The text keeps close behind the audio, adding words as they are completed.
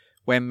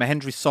When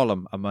Mahendri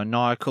Solom, a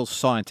maniacal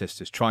scientist,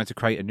 is trying to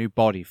create a new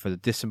body for the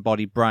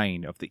disembodied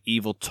brain of the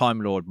evil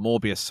Time Lord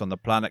Morbius on the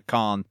planet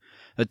Khan,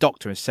 the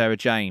Doctor and Sarah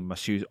Jane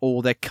must use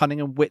all their cunning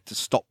and wit to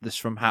stop this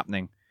from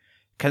happening.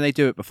 Can they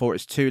do it before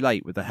it's too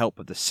late with the help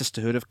of the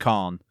Sisterhood of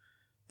Khan?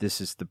 This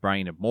is the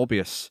brain of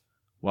Morbius.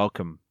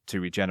 Welcome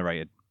to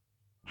Regenerated.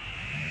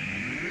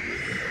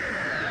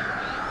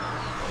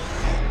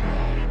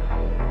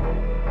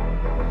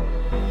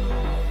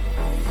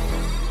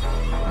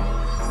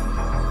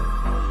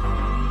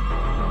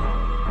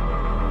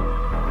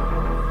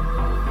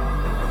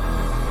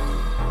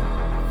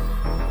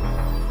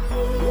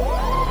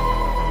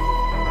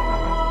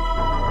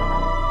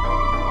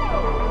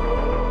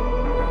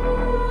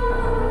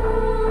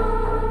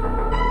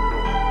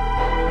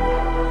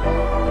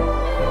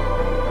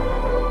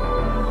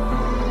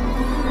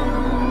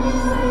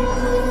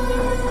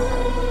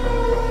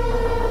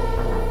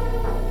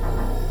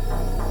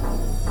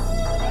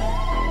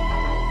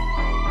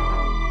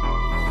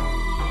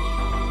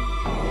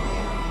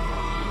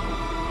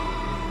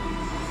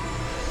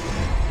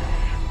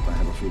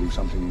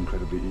 Something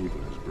incredibly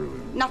evil is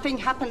brewing. Nothing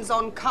happens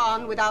on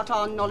Khan without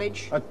our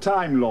knowledge. A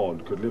Time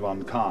Lord could live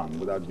on Khan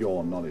without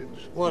your knowledge.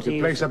 What you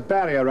could place a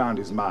barrier around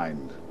his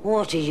mind.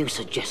 What are you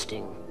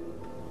suggesting?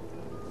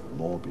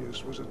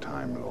 Morbius was a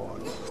Time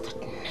Lord. That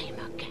name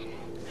again.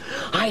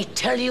 I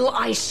tell you,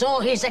 I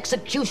saw his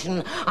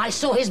execution. I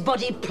saw his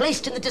body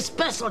placed in the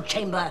dispersal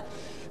chamber.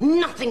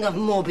 Nothing of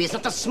Morbius,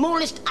 not the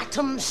smallest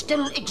atom,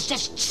 still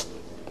exists.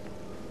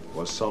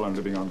 Was Solon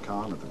living on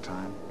Khan at the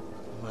time?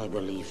 I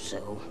believe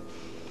so.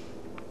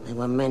 There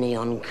were many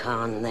on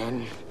Khan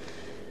then.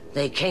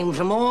 They came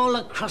from all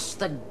across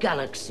the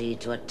galaxy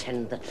to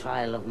attend the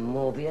trial of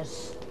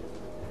Morbius.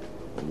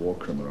 A war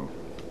criminal.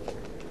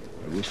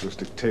 A ruthless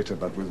dictator,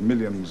 but with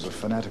millions of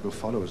fanatical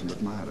followers and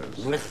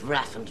admirers.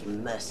 Riffraff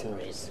and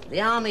mercenaries. The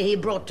army he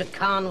brought to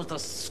Khan was the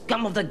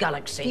scum of the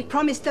galaxy. He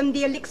promised them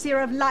the elixir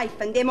of life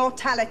and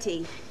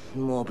immortality.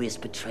 Morbius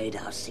betrayed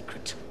our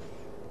secret.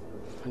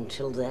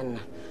 Until then,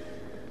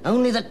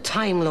 only the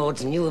Time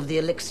Lords knew of the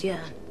elixir.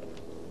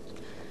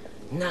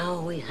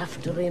 Now we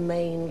have to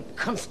remain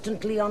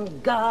constantly on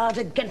guard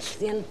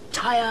against the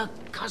entire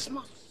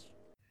cosmos.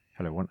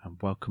 Hello everyone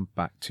and welcome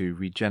back to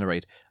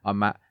Regenerate. I'm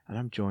Matt and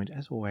I'm joined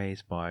as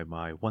always by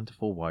my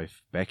wonderful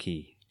wife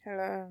Becky.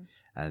 Hello.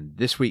 And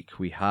this week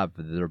we have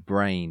the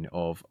brain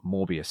of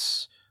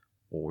Morbius,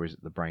 or is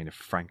it the brain of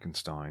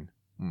Frankenstein?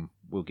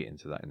 We'll get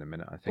into that in a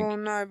minute, I think. Well,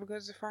 no,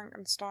 because the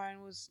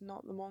Frankenstein was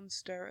not the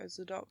monster, it was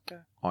the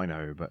Doctor. I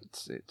know,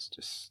 but it's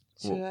just...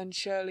 So then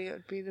surely it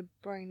would be the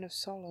brain of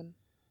Solon.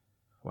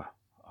 Well,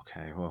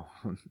 okay, well,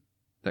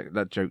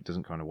 that joke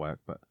doesn't kind of work,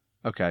 but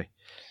okay.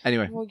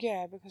 Anyway. Well,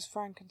 yeah, because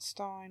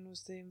Frankenstein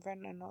was the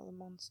inventor, not the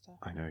monster.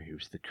 I know, he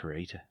was the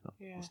creator, not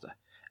the Yeah. monster.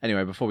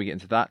 Anyway, before we get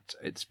into that,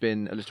 it's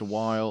been a little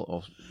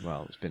while,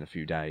 it's been a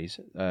few days,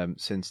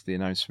 since the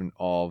announcement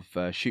of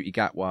Ncuti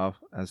Gatwa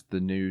as the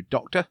new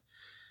Doctor.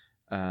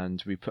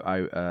 And we put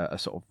out a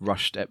sort of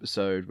rushed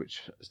episode,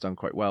 which has done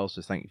quite well,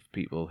 so thank you for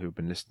people who've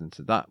been listening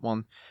to that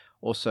one.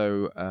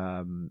 Also,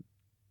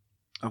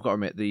 I've got to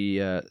admit,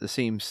 the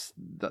seems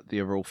that the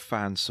overall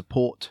fan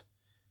support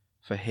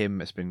for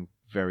him has been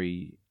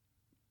very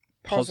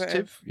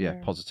positive.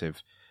 Yeah,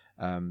 positive.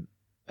 And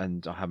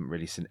I haven't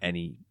really seen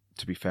any,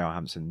 to be fair, I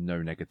haven't seen no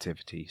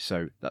negativity,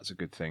 so that's a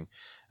good thing.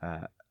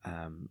 And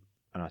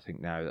I think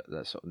now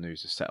that sort of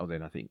news has settled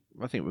in, I think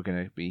we're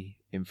going to be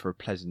in for a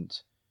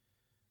pleasant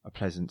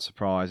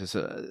surprise.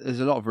 There's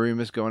a lot of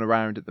rumours going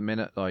around at the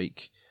minute,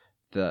 like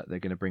that they're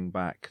going to bring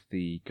back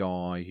the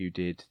guy who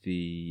did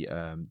the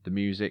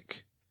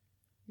music.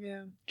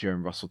 Yeah.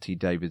 During Russell T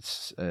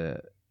Davies'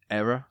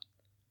 era.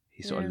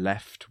 He sort of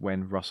left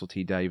when Russell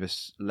T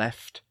Davies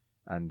left,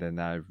 and then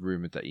they're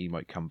rumoured that he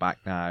might come back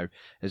now.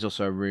 There's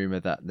also a rumour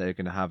that they're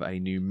going to have a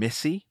new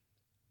Missy.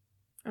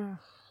 Oh.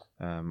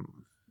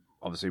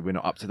 Obviously, we're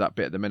not up to that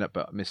bit at the minute,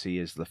 but Missy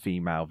is the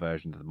female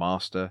version of the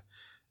Master.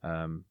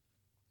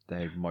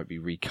 They might be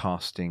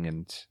recasting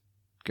and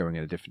going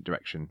in a different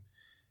direction.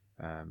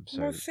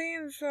 Well,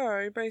 seeing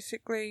so,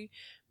 basically,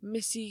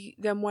 Missy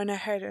then went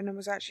ahead and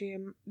was actually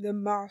the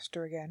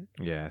Master again.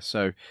 Yeah,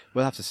 so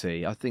we'll have to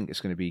see. I think it's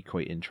going to be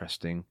quite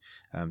interesting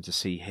to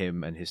see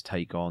him and his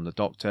take on the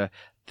Doctor.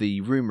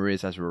 The rumour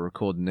is, as we're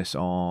recording this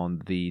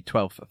on the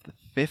 12th of the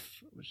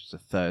 5th, which is a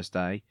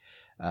Thursday,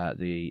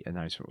 the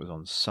announcement was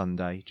on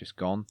Sunday, just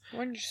gone.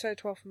 When did you say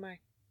 12th of May?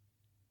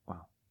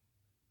 Well,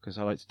 because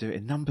I like to do it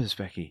in numbers,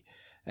 Becky.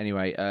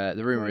 Anyway,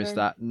 the rumour is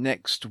that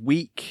next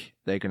week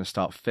they're going to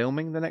start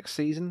filming the next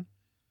season.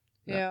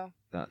 Yeah.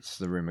 That's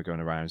the rumour going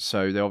around.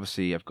 So they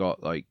obviously have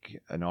got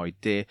like an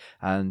idea.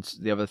 And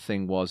the other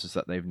thing is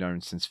that they've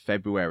known since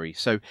February.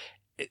 So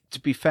to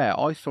be fair,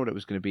 I thought it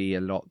was going to be a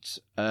lot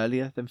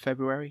earlier than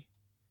February.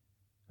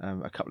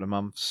 A couple of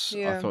months.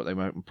 Yeah. I thought they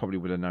probably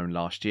would have known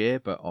last year,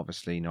 but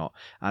obviously not.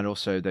 And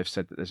also they've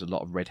said that there's a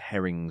lot of red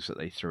herrings that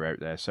they threw out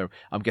there. So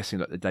I'm guessing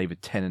that the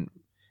David Tennant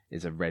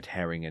is a red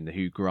herring, and the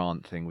Hugh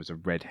Grant thing was a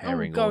red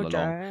herring God, all along.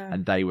 yeah.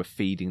 And they were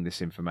feeding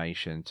this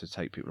information to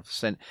take people off the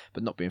scent.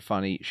 But not being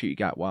funny, Ncuti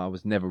Gatwa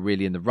was never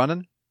really in the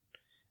running,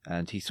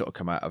 and he sort of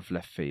come out of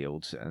left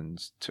field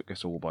and took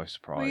us all by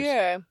surprise. Well,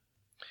 yeah.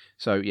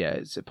 So yeah,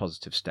 it's a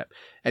positive step.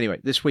 Anyway,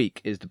 this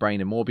week is the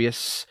Brain of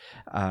Morbius,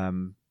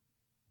 and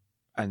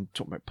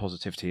talking about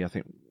positivity, I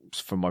think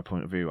from my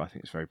point of view, I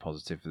think it's very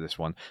positive for this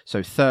one.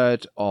 So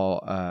 3rd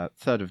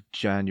of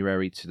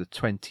January to the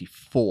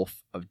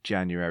 24th of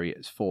January,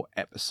 it's 4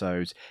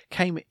 episodes.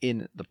 Came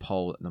in the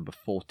poll at number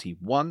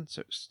 41,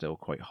 so it's still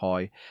quite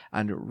high,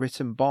 and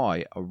written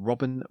by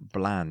Robin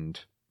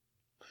Bland.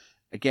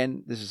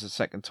 Again, this is the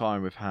second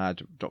time we've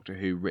had Doctor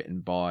Who written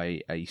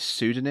by a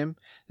pseudonym.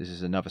 This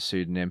is another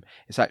pseudonym.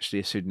 It's actually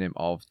a pseudonym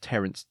of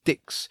Terrance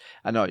Dicks.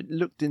 And I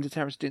looked into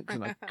Terrance Dicks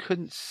and I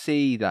couldn't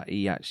see that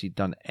he actually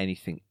done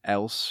anything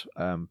else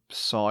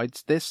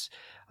besides this.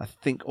 I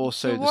think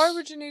also... So why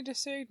would you need a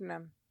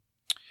pseudonym?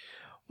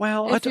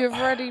 Well, if you've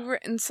already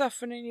written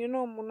something in your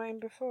normal name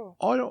before.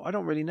 I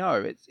don't really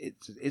know.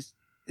 It's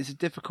a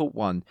difficult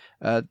one.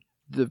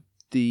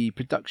 The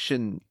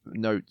production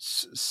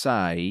notes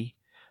say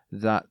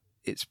that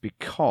it's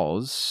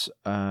because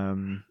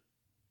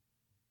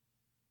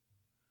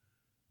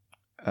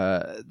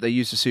they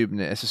use a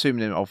pseudonym. It's a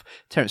pseudonym of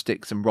Terrance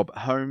Dicks and Robert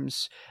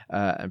Holmes,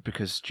 and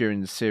because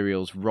during the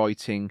serial's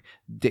writing,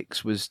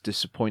 Dicks was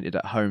disappointed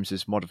at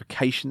Holmes's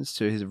modifications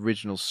to his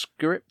original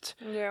script.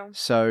 Yeah.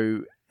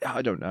 So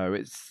I don't know.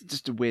 It's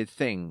just a weird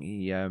thing.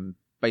 He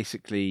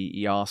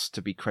asked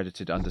to be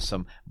credited under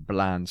some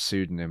Bland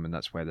pseudonym, and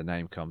that's where the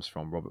name comes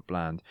from, Robin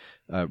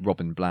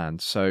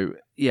Bland. So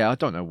yeah, I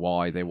don't know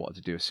why they wanted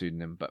to do a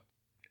pseudonym, but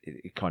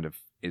it kind of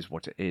is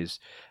what it is.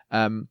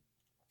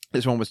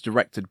 This one was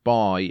directed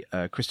by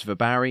Christopher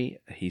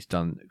Barry. He's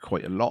done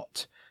quite a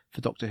lot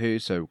for Doctor Who,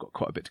 so we've got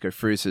quite a bit to go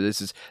through. So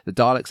this is the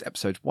Daleks,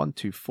 episodes 1,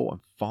 2, 4,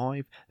 and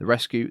 5. The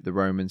Rescue, the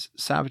Romans,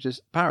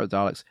 Savages, Power of the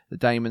Daleks, the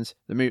Daemons,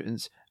 the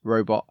Mutants,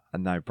 Robot,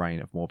 and now Brain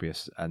of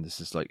Morbius. And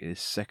this is like his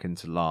second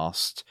to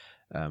last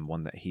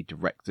one that he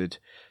directed.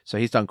 So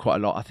he's done quite a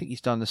lot. I think he's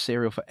done the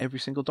serial for every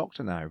single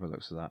Doctor now, by the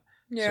looks of that.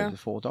 Yeah. So the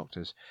 4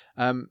 Doctors.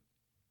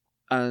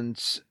 And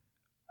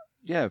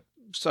yeah,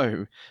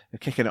 so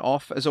kicking it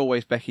off, as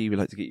always, Becky, we'd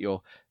like to get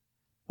your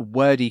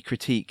wordy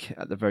critique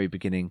at the very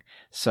beginning.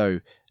 So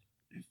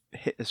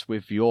hit us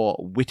with your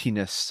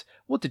wittiness.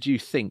 What did you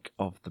think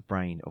of the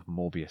Brain of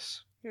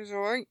Morbius? It was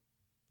alright.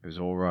 It was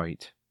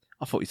alright.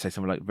 I thought you'd say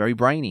something like very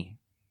brainy.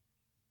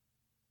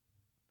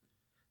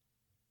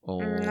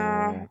 Or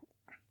No.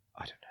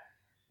 I don't know.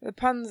 The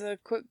puns are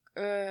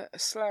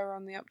slower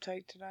on the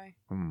uptake today.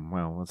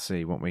 Well, we'll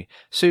see, won't we?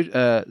 So,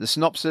 the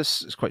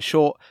synopsis is quite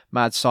short.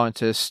 Mad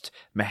scientist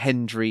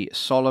Mahendri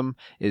Solemn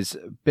is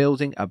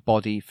building a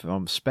body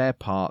from spare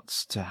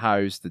parts to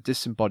house the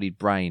disembodied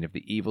brain of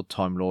the evil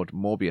Time Lord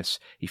Morbius.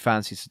 He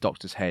fancies the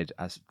Doctor's head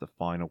as the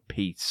final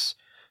piece.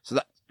 So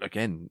that,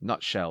 again,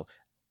 nutshell.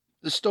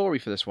 The story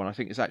for this one, I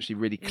think, is actually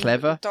really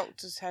clever. The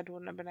Doctor's head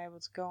wouldn't have been able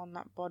to go on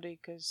that body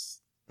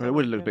because... Well, it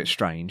would have looked a bit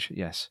strange,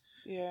 yes.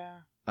 Yeah.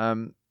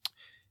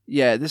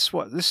 Yeah, this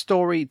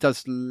story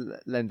does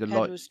lend a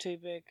lot. Head was too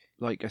big.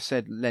 Like I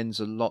said, lends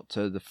a lot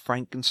to the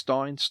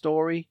Frankenstein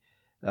story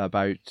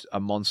about a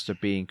monster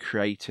being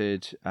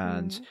created,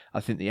 and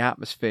I think the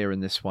atmosphere in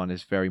this one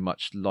is very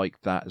much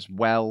like that as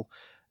well,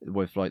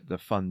 with like the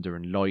thunder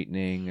and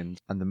lightning and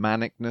the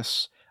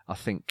manicness. I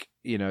think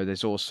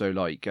there's also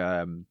like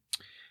a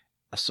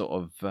sort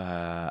of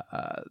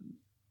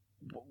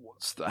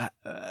what's that?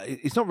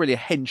 It's not really a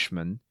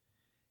henchman.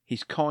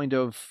 He's kind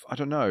of, I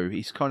don't know,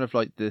 he's kind of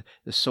like the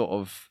sort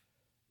of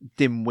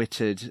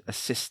dim-witted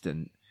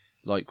assistant.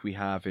 Like we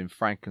have in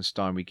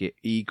Frankenstein, we get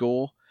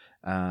Igor.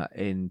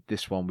 In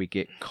this one, we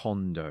get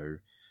Kondo.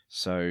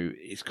 So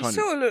it's kind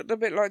He sort of looked a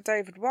bit like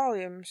David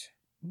Williams.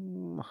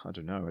 I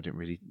don't know. I didn't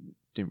really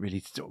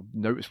sort of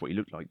notice what he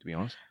looked like, to be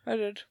honest. I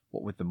did.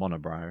 What with the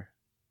monobrow.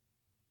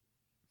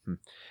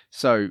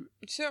 So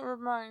it sort of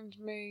reminds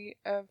me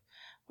of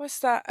what's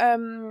that?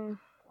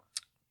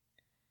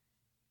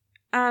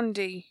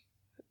 Andy,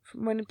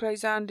 when he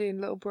plays Andy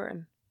in Little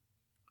Britain.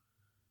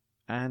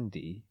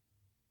 Andy?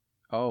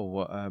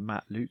 Oh,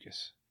 Matt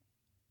Lucas.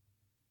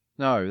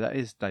 No, that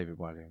is David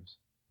Williams.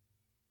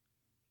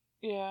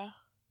 Yeah.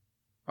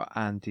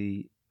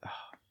 Andy.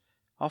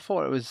 I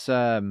thought it was.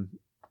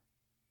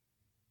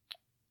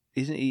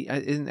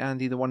 Isn't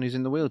Andy the one who's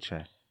in the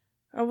wheelchair?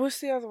 Oh, what's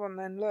the other one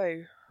then?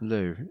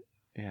 Lou.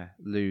 Yeah,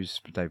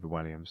 Lou's David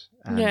Williams.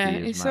 Andy yeah,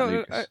 is he's Matt sort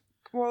Lucas.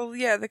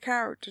 of. The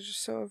character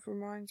just sort of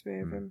reminds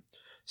me of him.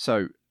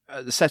 So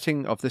the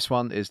setting of this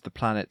one is the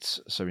planet.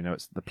 So we know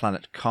it's the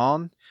planet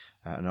Khan,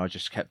 and I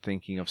just kept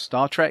thinking of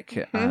Star Trek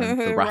and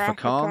the Rafa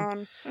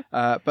Khan.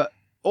 But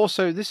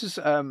also, this is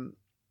a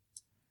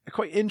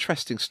quite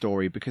interesting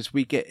story because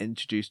we get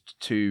introduced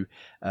to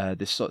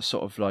this sort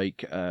of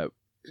like.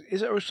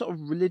 Is it a sort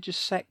of religious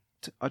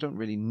sect? I don't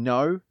really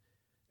know.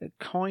 They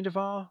kind of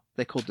are.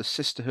 They're called the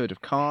Sisterhood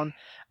of Khan,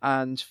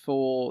 and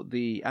for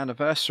the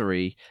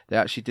anniversary, they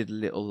actually did a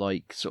little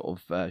like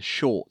sort of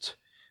short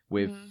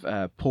with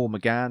Paul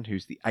McGann,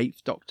 who's the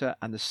 8th Doctor,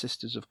 and the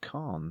Sisters of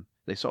Khan.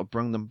 They sort of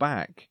bring them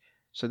back.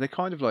 So they're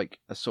kind of like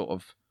a sort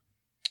of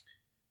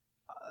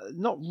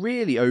not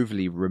really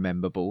overly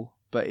rememberable,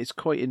 but it's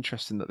quite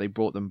interesting that they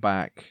brought them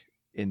back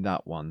in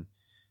that one.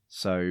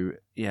 So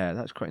yeah,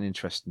 that's quite an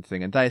interesting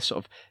thing. And they're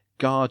sort of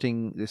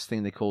guarding this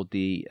thing they called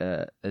the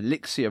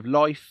Elixir of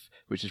Life,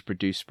 which is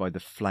produced by the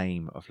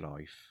Flame of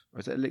Life. Or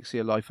is it Elixir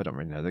of Life? I don't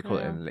really know. They call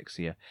it an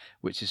elixir,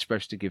 which is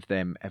supposed to give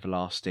them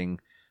everlasting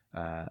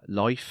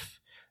life.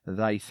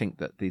 They think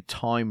that the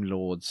Time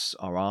Lords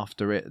are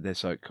after it.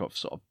 There's like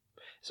sort of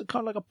is it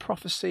kind of like a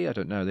prophecy? I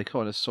don't know. They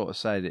kind of sort of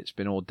said it's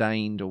been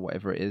ordained or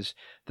whatever it is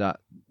that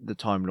the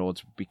Time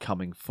Lords will be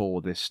coming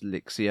for this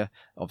elixir.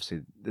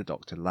 Obviously, the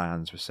Doctor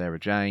lands with Sarah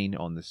Jane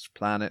on this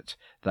planet.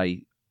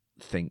 They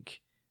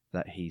think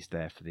that he's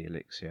there for the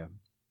elixir.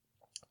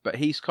 But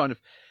he's kind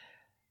of...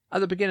 At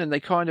the beginning, they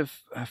kind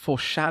of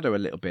foreshadow a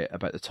little bit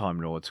about the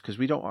Time Lords, because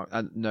we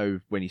don't know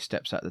when he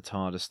steps out of the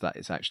TARDIS that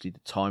it's actually the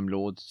Time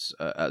Lords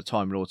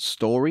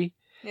story.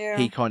 Yeah.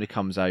 He kind of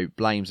comes out,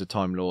 blames the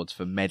Time Lords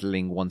for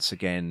meddling once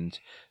again,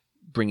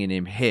 bringing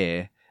him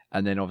here,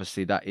 and then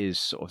obviously that is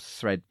sort of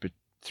thread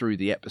through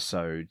the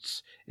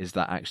episodes, is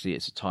that actually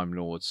it's a Time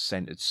Lords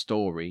centered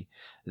story.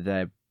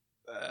 There,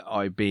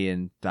 I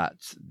being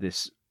that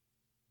this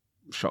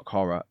shock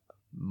horror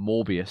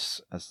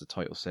Morbius, as the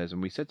title says,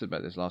 and we said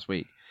about this last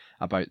week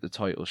about the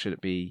title. Should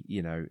it be,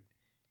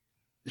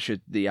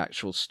 should the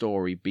actual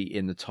story be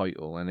in the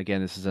title? And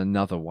again, this is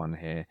another one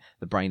here,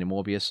 the brain of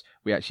Morbius.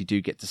 We actually do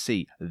get to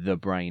see the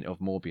brain of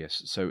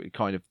Morbius, so they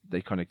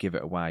kind of give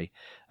it away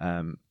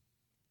in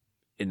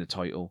the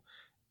title.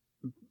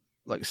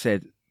 Like I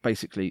said,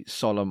 basically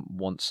Solom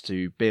wants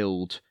to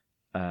build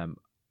a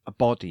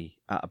body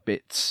out of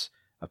bits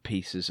of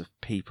pieces of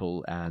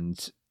people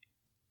and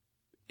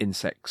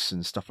insects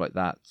and stuff like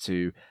that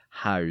to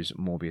house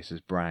Morbius's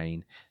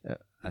brain.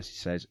 As he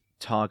says,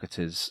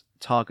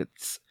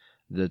 targets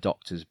the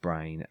Doctor's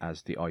brain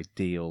as the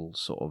ideal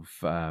sort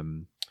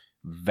of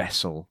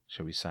vessel,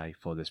 shall we say,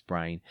 for this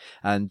brain.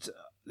 And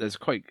there's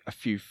quite a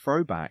few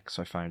throwbacks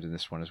I found in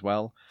this one as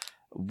well.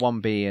 One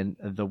being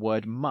the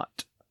word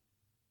mutt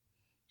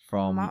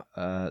from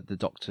the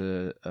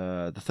Doctor,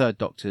 the Third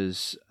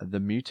Doctor's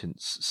The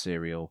Mutants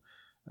serial.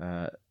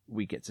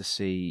 We get to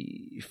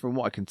see, from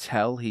what I can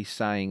tell, he's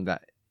saying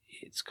that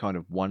it's kind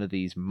of one of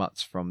these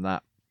mutts from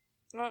that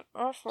I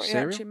thought he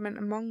serial? actually meant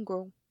a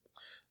mongrel.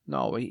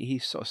 No, he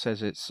sort of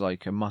says it's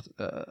like a mutt,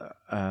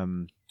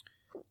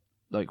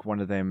 like one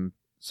of them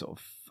sort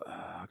of.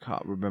 I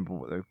can't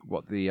remember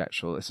what the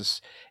actual.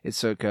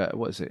 It's like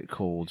what is it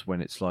called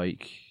when it's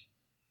like,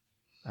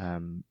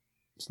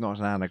 it's not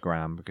an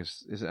anagram,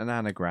 because is it an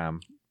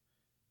anagram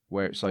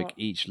where it's like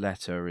each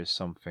letter is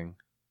something.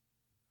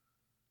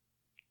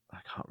 I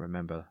can't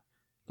remember.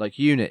 Like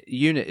unit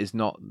is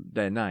not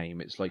their name.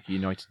 It's like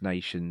United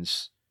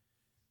Nations,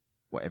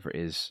 whatever it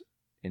is,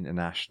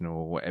 international,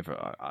 or whatever.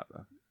 I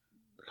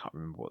can't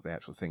remember what the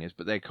actual thing is,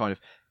 but they're kind of,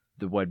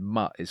 the word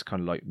mutt is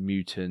kind of like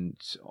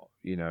mutant.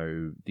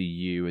 The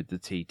U and the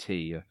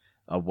TT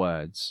are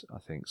words, I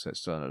think. So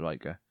it's sort of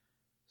like a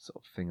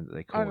sort of thing that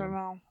they call. I don't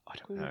know.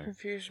 You're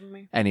confusing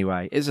me.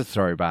 Anyway, it's a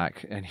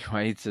throwback.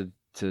 Anyway, to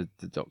the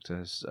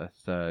Doctor's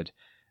third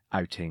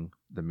outing,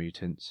 the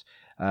mutants.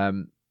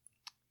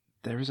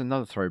 There is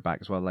another throwback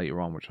as well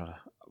later on, which I'll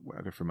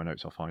go through my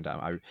notes, I'll find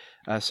out.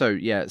 So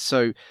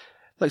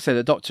like I say,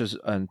 the Doctors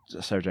and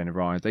Sarah Jane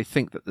O'Ryan, they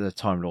think that the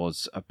Time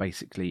Lords are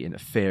basically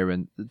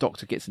interfering. The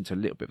Doctor gets into a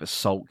little bit of a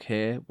sulk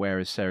here,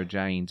 whereas Sarah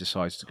Jane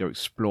decides to go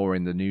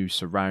exploring the new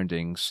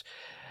surroundings,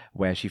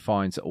 where she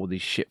finds that all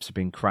these ships have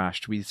been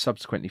crashed. We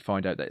subsequently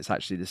find out that it's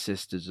actually the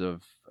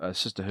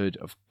Sisterhood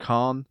of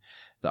Khan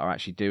that are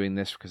actually doing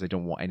this, because they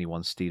don't want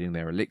anyone stealing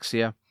their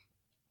elixir.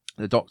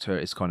 The Doctor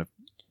is kind of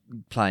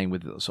playing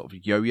with a sort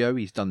of yo-yo.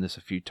 He's done this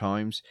a few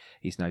times.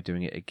 He's now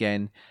doing it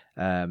again.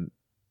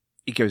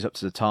 He goes up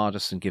to the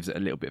TARDIS and gives it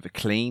a little bit of a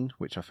clean,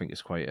 which I think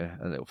is quite a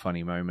little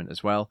funny moment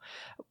as well.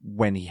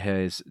 When he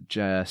hears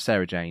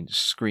Sarah Jane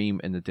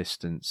scream in the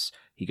distance,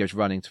 he goes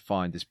running to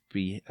find this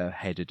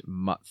beheaded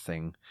mutt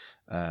thing,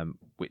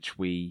 which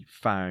we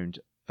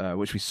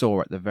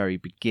saw at the very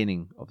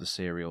beginning of the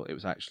serial. It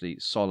was actually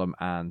Solom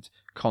and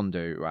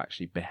Kondo who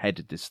actually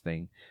beheaded this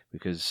thing,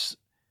 because,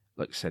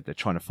 like I said, they're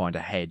trying to find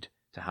a head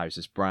to house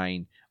this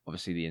brain.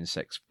 Obviously, the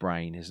insect's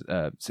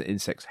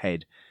insect's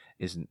head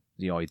isn't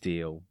the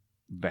ideal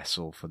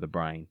vessel for the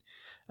brain.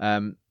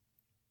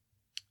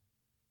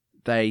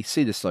 They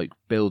see this like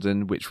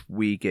building, which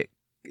we get.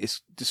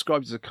 It's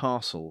described as a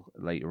castle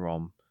later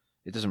on.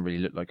 It doesn't really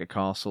look like a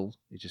castle.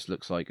 It just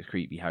looks like a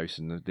creepy house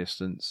in the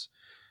distance.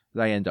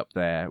 They end up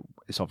there.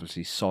 It's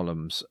obviously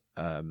Solom's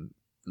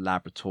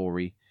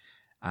laboratory,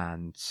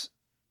 and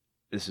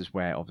this is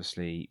where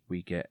obviously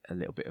we get a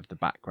little bit of the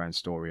background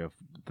story of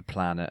the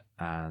planet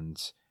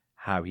and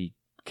how he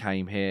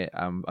came here.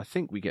 I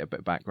think we get a bit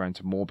of background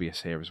to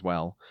Morbius here as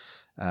well.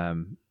 Yeah,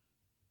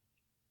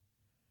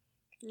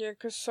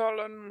 because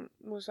Solon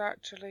was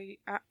actually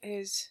at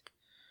his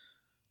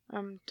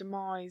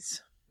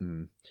demise.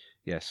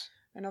 Yes.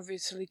 and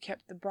obviously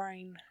kept the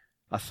brain.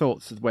 I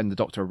thought that when the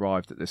Doctor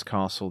arrived at this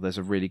castle, there's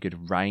a really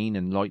good rain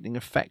and lightning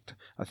effect.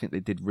 I think they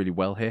did really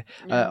well here.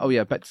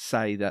 Yeah. But to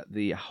say that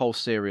the whole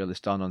serial is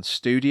done on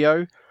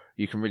studio.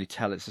 You can really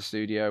tell it's a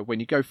studio. When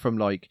you go from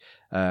like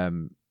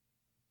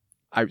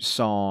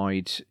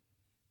outside,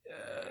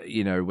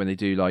 when they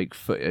do like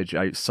footage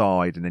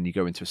outside and then you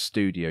go into a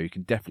studio, you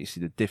can definitely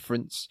see the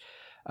difference.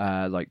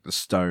 Like the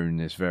stone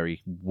is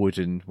very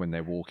wooden when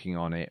they're walking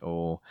on it,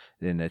 or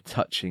then they're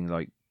touching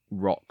like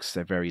rocks,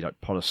 they're very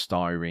like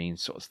polystyrene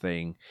sort of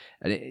thing,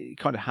 and it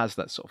kind of has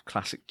that sort of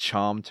classic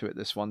charm to it.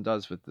 This one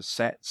does, with the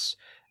sets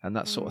and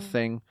that sort of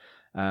thing.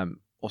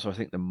 Also, I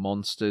think the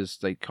monsters,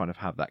 they kind of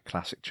have that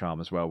classic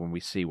charm as well. When we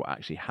see what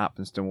actually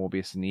happens to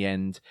Morbius in the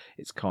end,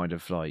 it's kind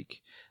of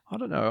like, I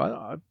don't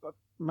know,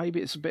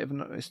 maybe it's a bit of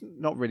it's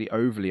not really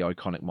overly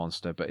iconic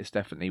monster, but it's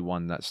definitely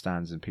one that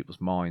stands in people's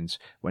minds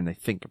when they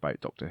think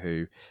about Doctor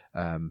Who.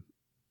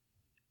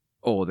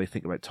 Or they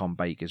think about Tom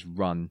Baker's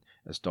run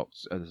as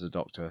a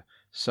Doctor.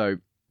 So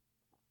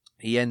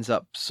he ends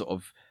up sort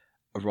of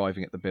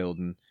arriving at the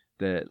building.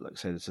 Like I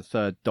said, there's a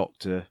third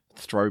Doctor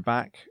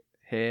throwback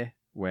here,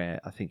 where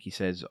I think he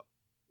says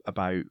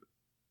about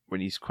when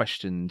he's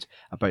questioned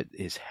about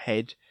his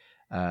head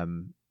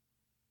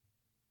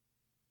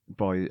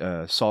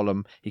by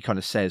Solemn, he kind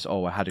of says,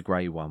 "Oh, I had a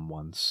grey one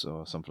once,"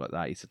 or something like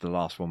that. He said the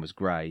last one was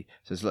grey.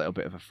 So there's a little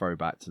bit of a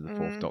throwback to the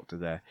fourth Doctor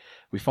there.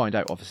 We find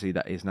out, obviously,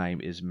 that his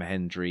name is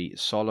Mahendri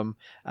Solemn,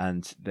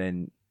 and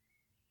then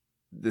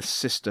the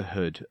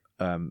Sisterhood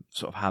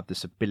sort of have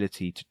this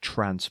ability to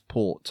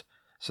transport.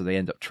 So they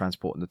end up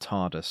transporting the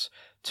TARDIS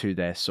to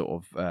their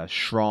sort of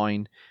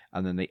shrine,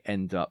 and then they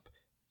end up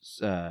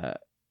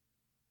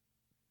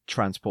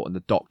transporting the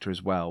Doctor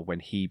as well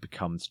when he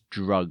becomes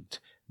drugged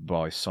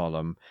by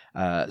Solemn.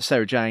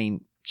 Sarah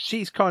Jane,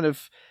 she's kind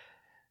of...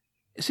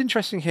 It's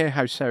interesting here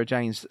how Sarah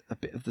Jane's a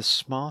bit of the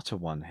smarter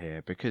one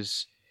here,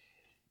 because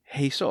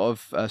he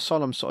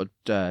Solemn sort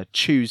of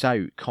chews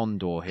out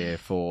Condor here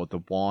for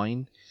the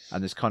wine,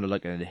 and there's kind of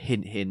like a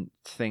hint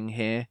thing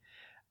here,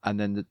 and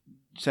then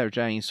Sarah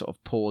Jane sort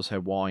of pours her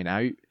wine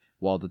out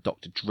while the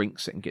Doctor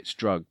drinks it and gets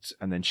drugged,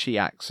 and then she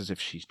acts as if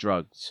she's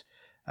drugged.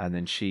 And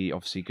then she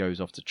obviously goes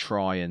off to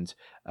try and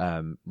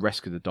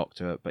rescue the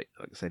Doctor, but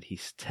like I said,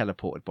 he's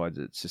teleported by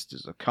the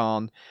Sisters of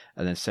Khan,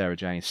 and then Sarah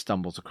Jane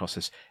stumbles across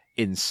this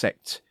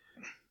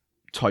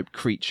insect-type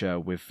creature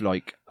with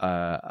like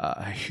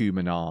a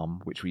human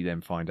arm, which we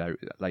then find out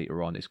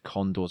later on is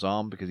Condor's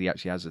arm, because he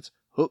actually has its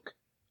hook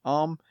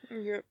arm.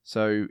 Yep.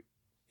 So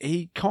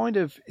he kind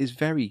of is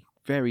very,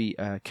 very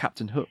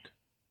Captain Hook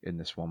in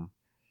this one.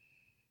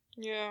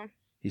 Yeah.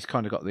 He's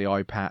kind of got the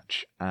eye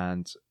patch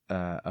and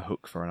a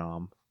hook for an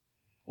arm.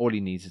 All he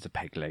needs is a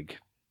peg leg.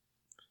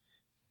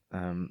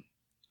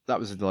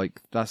 That's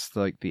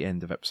like the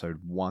end of episode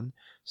 1.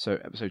 So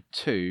episode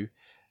 2,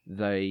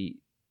 the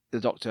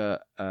Doctor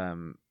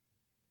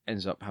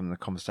ends up having a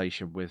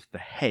conversation with the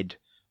head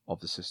of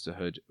the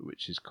Sisterhood,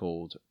 which is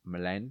called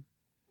M'Lane.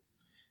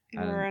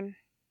 And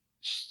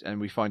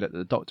we find out that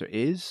the Doctor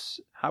is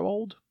how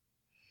old?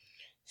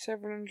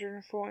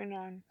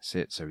 749. That's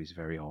it. So he's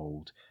very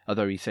old,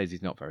 although he says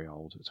he's not very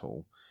old at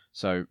all.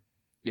 So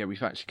yeah, we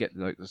actually get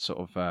like the sort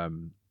of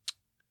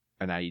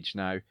an age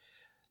now.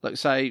 Like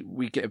say,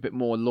 we get a bit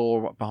more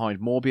lore behind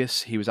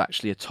Morbius. He was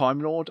actually a Time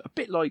Lord, a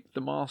bit like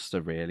the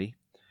Master, really.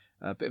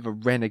 A bit of a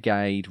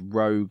renegade,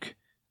 rogue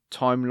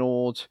Time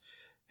Lord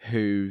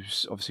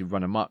who's obviously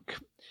run amok.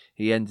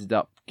 He ended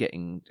up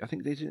getting, I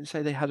think they didn't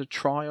say they had a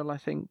trial, I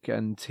think,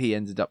 and he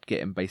ended up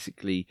getting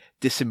basically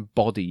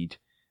disembodied,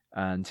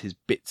 and his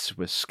bits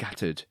were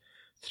scattered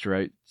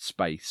throughout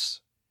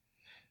space.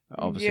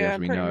 Obviously, yeah, as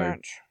we pretty know,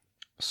 much.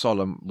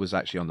 Solemn was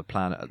actually on the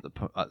planet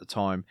at the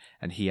time,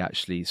 and he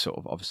actually sort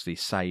of obviously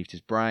saved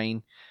his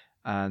brain,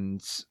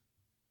 and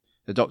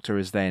the Doctor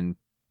is then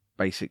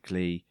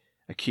basically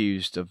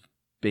accused of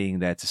being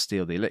there to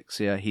steal the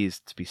elixir. He is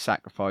to be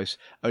sacrificed,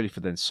 only for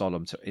then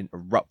Solemn to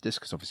interrupt this,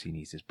 because obviously he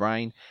needs his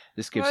brain.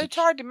 This gives Well, they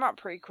tied him up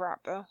pretty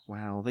crap, though.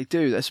 Well, they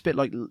do. That's a bit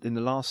like in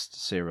the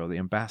last serial, the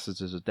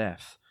Ambassadors of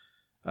Death.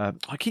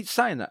 I keep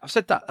saying that. I've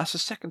said that. That's the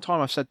second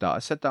time I've said that. I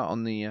said that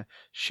on the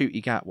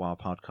Shooty Gatwa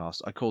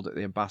podcast. I called it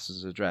the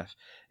Ambassadors of Death.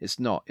 It's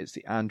not. It's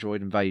the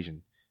Android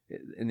Invasion.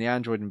 In the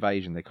Android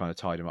Invasion, they kind of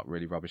tied him up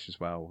really rubbish as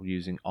well,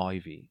 using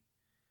Ivy.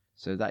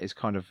 So that is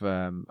kind of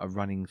a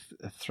running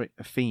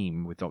a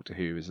theme with Doctor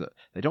Who, is that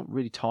they don't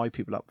really tie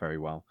people up very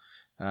well.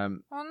 Well,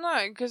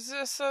 no, because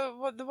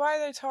the way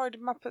they tied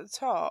him up at the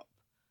top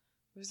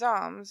with his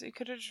arms, he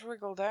could have just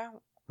wriggled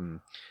out.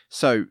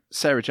 So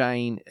Sarah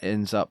Jane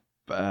ends up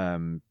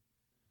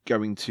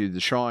going to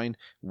the shrine,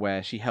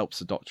 where she helps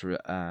the Doctor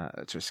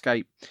to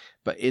escape,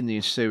 but in the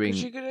ensuing...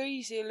 Because you could have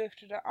easily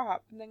lifted it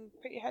up and then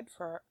put your head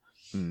for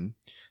it.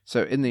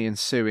 So in the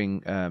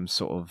ensuing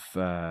sort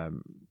of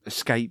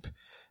escape,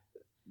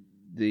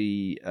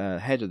 the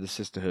head of the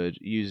Sisterhood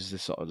uses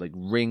this sort of like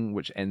ring,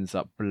 which ends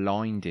up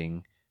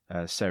blinding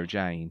Sarah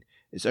Jane.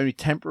 It's only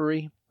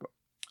temporary, but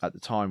at the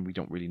time we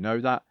don't really know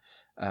that.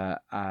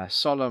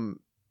 Solemn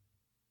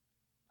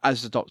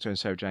as the Doctor and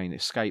Sarah Jane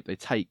escape,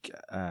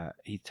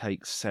 he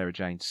takes Sarah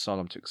Jane to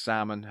Solomon to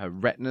examine her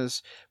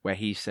retinas, where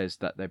he says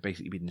that they've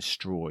basically been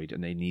destroyed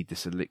and they need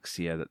this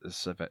elixir that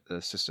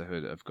the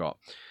Sisterhood have got.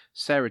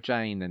 Sarah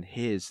Jane then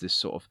hears this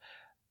sort of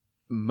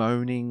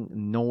moaning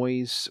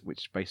noise, which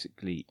is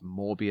basically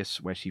Morbius,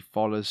 where she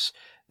follows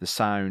the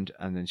sound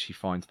and then she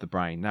finds the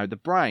brain. Now, the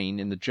brain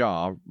in the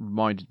jar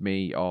reminded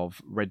me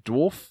of Red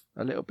Dwarf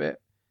a little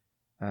bit.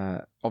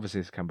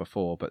 Obviously, this came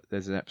before, but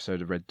there's an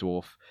episode of Red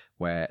Dwarf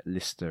where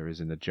Lister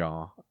is in the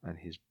jar and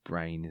his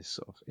brain is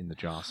sort of in the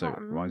jar. So it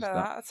reminds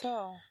that at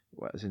all.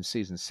 Well, it was in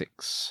season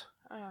 6.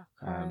 Oh,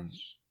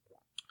 gosh.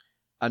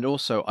 And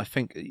also, I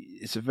think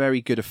it's a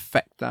very good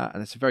effect,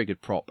 and it's a very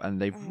good prop, and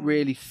they've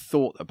really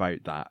thought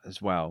about that as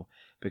well.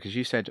 Because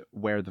you said,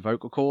 where are the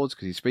vocal cords?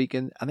 Because he's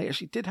speaking, and they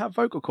actually did have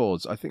vocal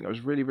cords. I think it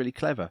was really, really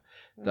clever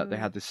that they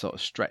had this sort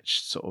of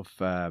stretched sort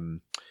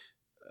of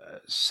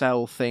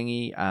cell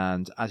thingy,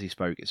 and as he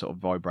spoke, it sort of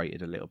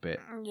vibrated a little bit.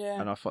 Yeah.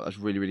 And I thought that was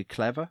really, really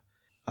clever.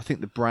 I think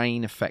the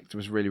brain effect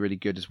was really, really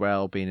good as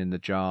well, being in the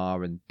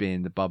jar and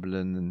being the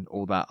bubbling and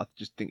all that. I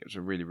just think it was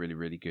a really, really,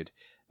 really good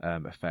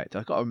effect.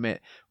 I've got to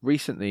admit,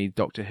 recently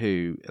Doctor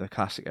Who, the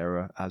classic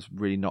era, has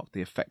really knocked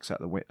the effects at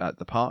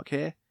the park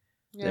here.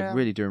 Yeah. They're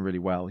really doing really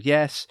well.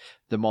 Yes,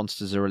 the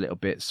monsters are a little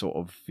bit sort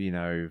of,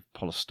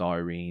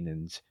 polystyrene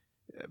and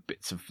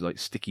bits of like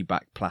sticky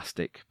back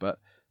plastic, but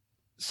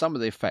some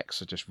of the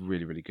effects are just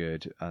really, really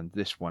good, and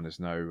this one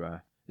is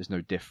no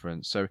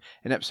different. So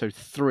in episode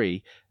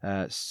 3,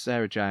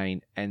 Sarah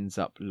Jane ends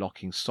up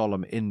locking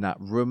Solomon in that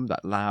room,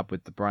 that lab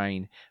with the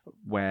brain,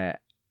 where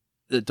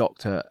the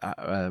Doctor,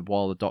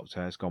 while the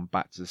Doctor has gone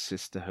back to the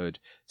Sisterhood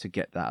to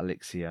get that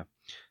elixir.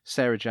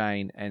 Sarah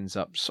Jane ends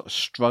up sort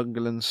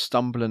of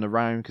stumbling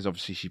around because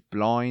obviously she's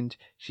blind.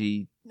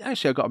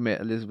 I've got to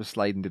admit, Elizabeth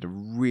Sladen did a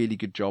really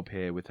good job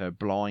here with her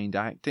blind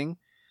acting.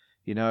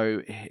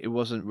 It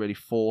wasn't really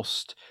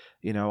forced.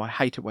 I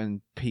hate it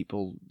when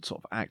people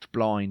sort of act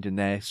blind and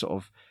they're sort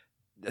of,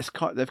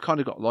 they've kind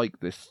of got like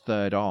this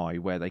third eye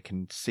where they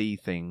can see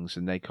things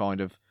and they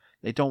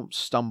don't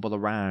stumble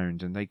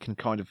around and they can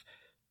kind of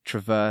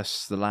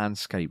traverse the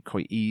landscape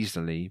quite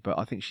easily. But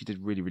I think she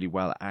did really, really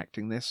well at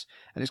acting this,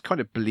 and it's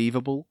kind of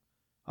believable.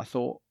 I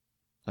thought.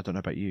 I don't know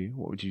about you.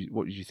 What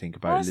did you think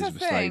about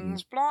Elizabeth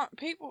Sladen's?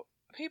 People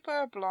who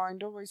are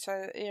blind always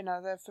say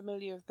that, they're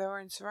familiar with their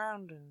own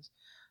surroundings.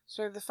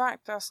 So the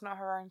fact that's not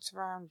her own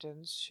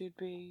surroundings should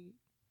be,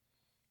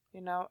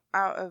 out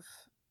of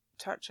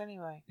touch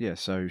anyway. Yeah,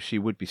 so she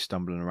would be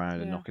stumbling around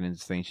and knocking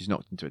into things. She's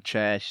knocked into a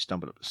chair. She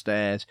stumbled up the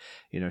stairs.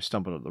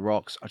 Stumbled up the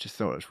rocks. I just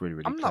thought it was really,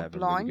 really clever. I'm not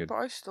blind, really but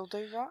I still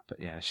do that.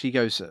 But yeah, she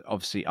goes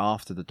obviously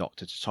after the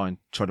Doctor to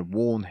try to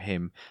warn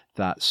him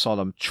that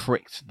Solomon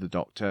tricked the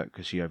Doctor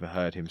because she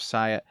overheard him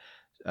say it.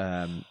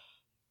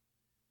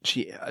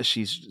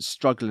 She's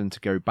struggling to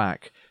go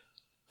back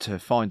to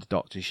find the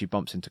Doctor. She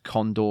bumps into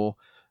Kondo,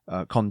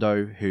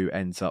 who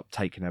ends up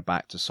taking her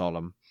back to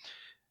Solomon.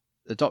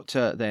 The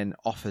Doctor then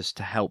offers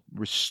to help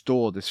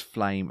restore this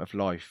flame of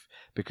life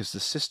because the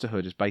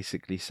Sisterhood is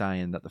basically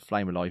saying that the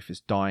flame of life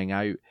is dying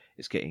out.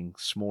 It's getting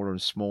smaller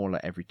and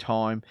smaller every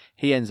time.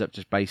 He ends up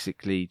just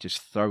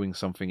throwing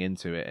something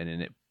into it and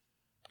then it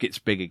gets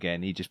big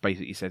again. He just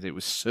basically says it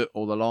was soot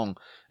all along.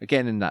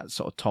 Again, in that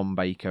sort of Tom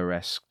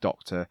Baker-esque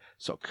Doctor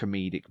sort of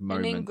comedic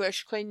moment. In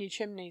English, clean your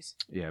chimneys.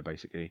 Yeah,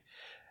 basically.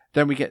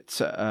 Then we get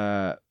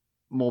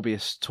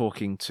Morbius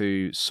talking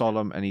to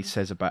Solomon and he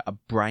says about a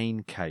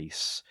brain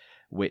case,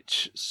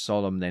 which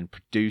Solomon then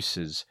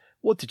produces.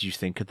 What did you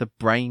think of the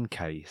brain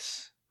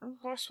case?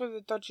 What's with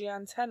the dodgy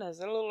antennas?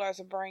 It looks like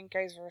a brain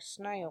case for a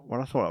snail.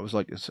 Well, I thought it was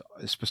like it's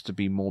supposed to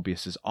be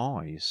Morbius's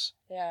eyes.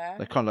 Yeah.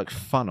 They're kind of like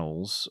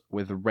funnels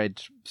with a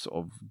red sort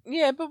of.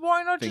 Yeah, but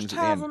why not just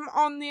have the them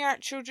on the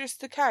actual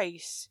the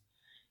case?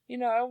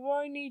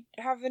 Why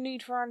have the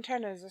need for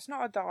antennas? It's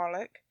not a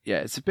Dalek. Yeah,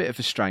 it's a bit of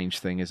a strange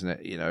thing, isn't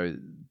it?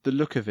 The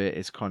look of it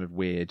is kind of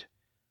weird.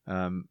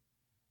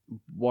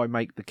 Why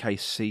make the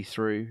case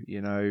see-through?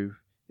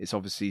 It's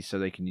obviously so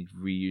they can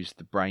reuse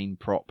the brain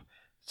prop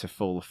to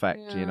full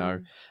effect. Yeah.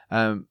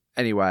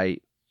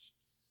 Anyway,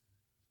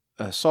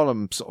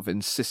 Solomon sort of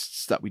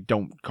insists that we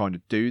don't kind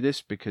of do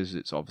this because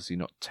it's obviously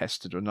not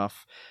tested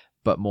enough.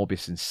 But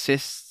Morbius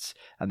insists,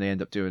 and they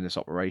end up doing this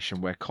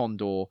operation where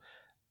Condor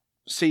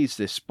sees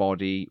this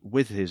body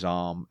with his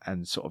arm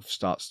and sort of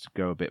starts to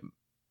go a bit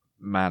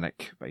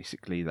manic,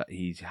 basically, that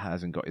he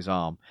hasn't got his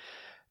arm.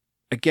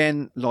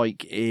 Again,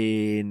 like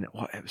in,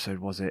 what episode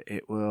was it?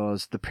 It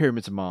was the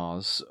Pyramids of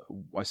Mars.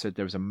 I said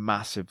there was a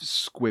massive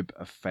squib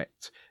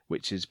effect,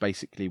 which is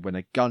basically when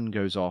a gun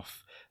goes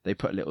off, they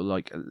put a little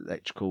like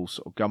electrical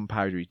sort of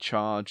gunpowdery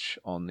charge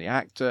on the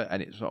actor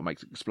and it sort of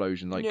makes an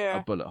explosion like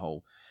a bullet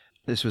hole.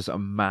 This was a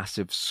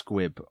massive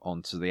squib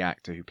onto the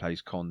actor who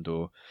plays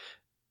Condor.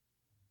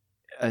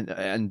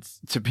 And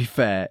to be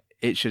fair,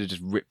 it should have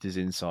just ripped his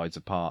insides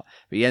apart.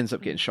 But he ends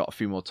up getting shot a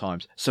few more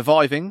times.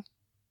 Surviving.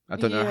 I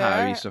don't know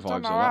how he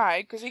survives all that.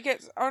 Because he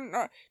gets.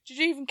 Did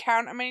you even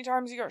count how many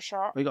times he got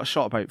shot? He got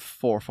shot about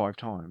 4 or 5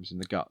 times in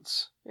the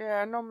guts.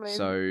 Yeah, normally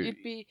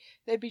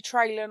they'd be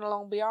trailing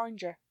along behind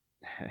you.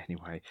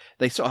 anyway,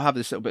 they sort of have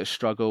this little bit of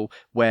struggle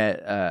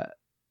where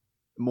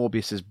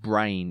Morbius's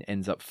brain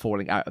ends up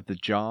falling out of the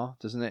jar,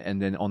 doesn't it?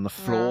 And then on the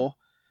floor,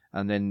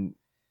 and then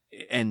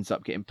it ends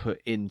up getting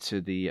put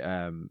into the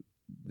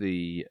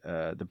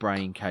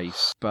brain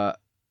case. But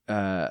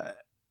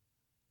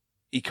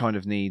he kind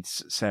of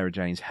needs Sarah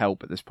Jane's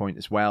help at this point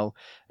as well.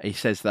 He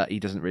says that he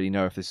doesn't really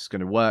know if this is going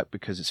to work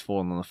because it's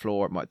fallen on the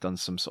floor. It might have done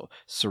some sort of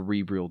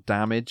cerebral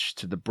damage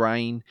to the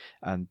brain,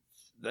 and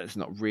there's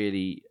not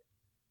really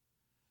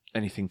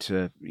anything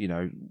to,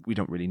 we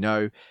don't really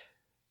know.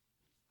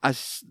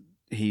 As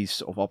he's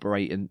sort of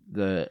operating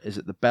is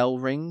it the bell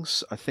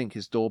rings? I think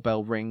his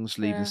doorbell rings,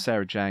 leaving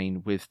Sarah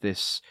Jane with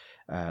this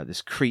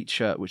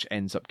creature, which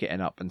ends up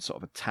getting up and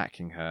sort of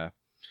attacking her.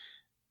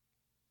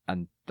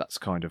 And that's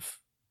kind of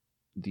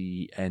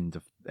the end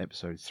of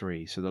episode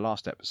 3. So the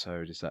last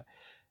episode is that,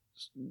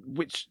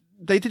 which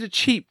they did a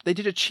cheap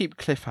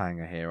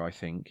cliffhanger here, I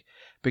think,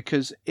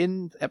 because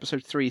in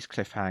episode 3's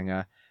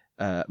cliffhanger,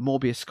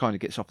 Morbius kind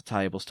of gets off the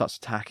table, starts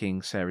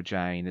attacking Sarah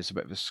Jane. There's a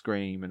bit of a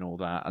scream and all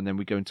that, and then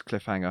we go into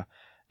cliffhanger,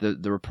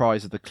 the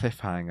reprise of the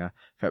cliffhanger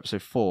for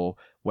episode 4,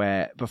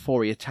 where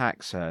before he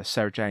attacks her,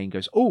 Sarah Jane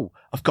goes, "Oh,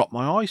 I've got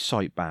my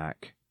eyesight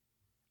back."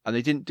 And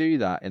they didn't do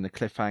that in the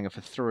cliffhanger for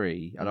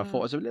 3, and I thought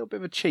it was a little bit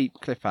of a cheap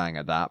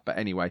cliffhanger, that. But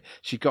anyway,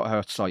 she got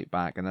her sight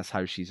back, and that's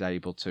how she's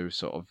able to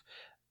sort of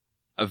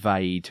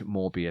evade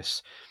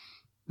Morbius.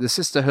 The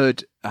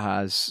Sisterhood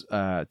has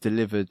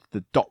delivered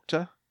the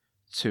Doctor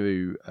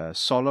to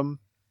Solomon.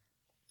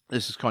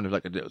 This is kind of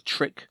like a little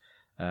trick,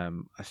 I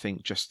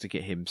think, just to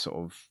get him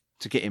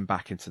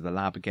back into the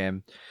lab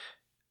again.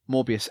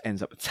 Morbius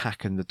ends up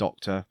attacking the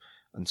Doctor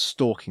and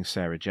stalking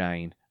Sarah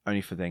Jane,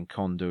 only for then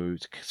Kondu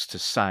to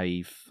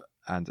save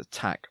and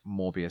attack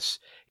Morbius.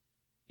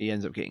 He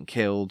ends up getting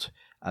killed,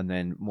 and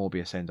then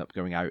Morbius ends up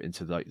going out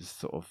into the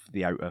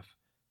outer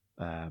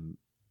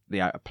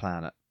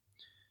planet.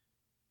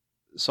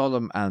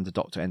 Solomon and the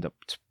Doctor end up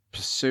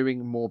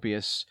pursuing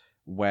Morbius,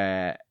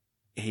 where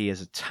he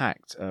has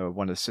attacked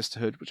one of the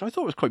Sisterhood, which I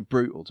thought was quite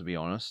brutal, to be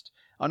honest.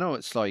 I know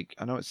it's the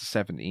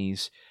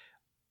 70s.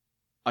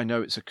 I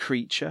know it's a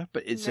creature,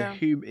 but it's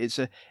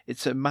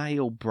a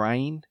male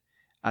brain,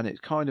 and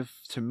it kind of,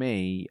 to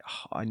me,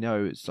 I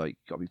know it's got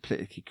to be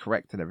politically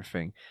correct and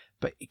everything,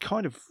 but it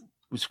kind of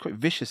was quite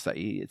vicious that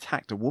he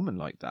attacked a woman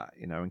like that,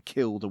 and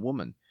killed a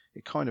woman.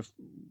 It kind of,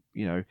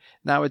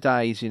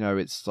 nowadays,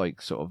 it's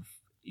like sort of,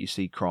 you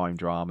see crime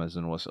dramas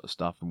and all that sort of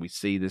stuff, and we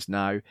see this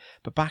now.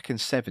 But back in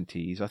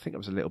 70s, I think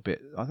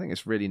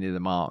it's really near the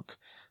mark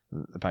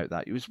about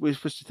that. We're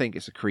supposed to think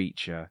it's a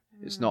creature.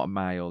 It's not a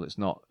male.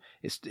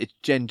 It's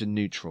gender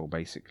neutral,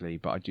 basically.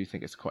 But I do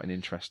think it's quite an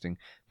interesting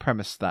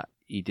premise that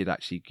he did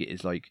actually get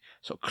his sort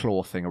of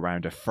claw thing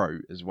around her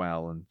throat as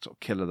well, and sort of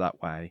kill her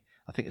that way.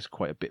 I think it's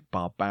quite a bit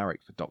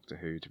barbaric for Doctor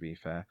Who, to be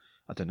fair.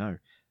 I don't know.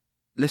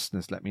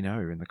 Listeners, let me know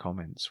in the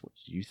comments what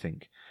you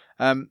think.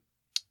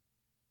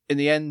 In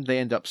the end, they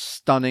end up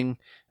stunning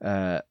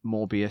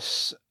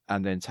Morbius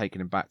and then taking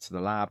him back to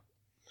the lab.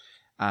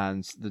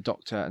 And the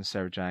Doctor and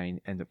Sarah Jane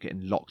end up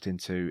getting locked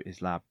into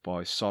his lab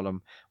by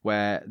Solomon,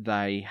 where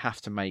they have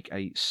to make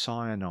a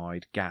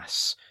cyanide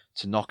gas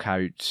to knock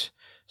out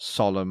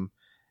Solomon.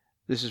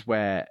 This is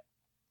where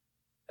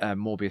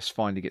Morbius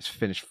finally gets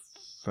finished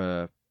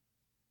for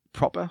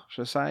proper,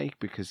 should I say,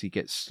 because he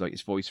gets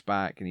his voice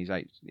back and he's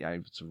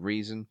able to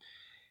reason.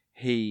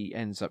 He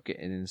ends up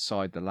getting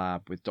inside the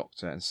lab with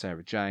Doctor and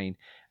Sarah Jane,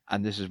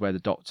 and this is where the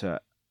Doctor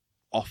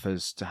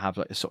offers to have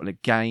a sort of a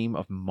game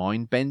of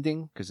mind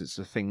bending, because it's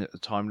a thing that the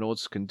Time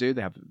Lords can do.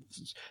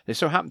 They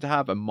so happen to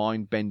have a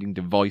mind bending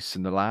device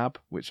in the lab,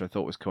 which I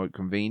thought was quite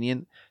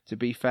convenient, to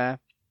be fair.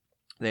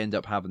 They end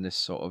up having this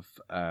sort of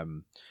but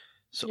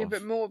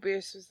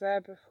Morbius was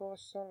there before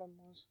Solomon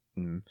was.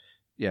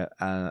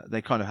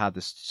 They kind of had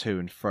this to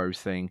and fro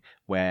thing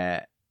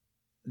where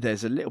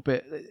there's a little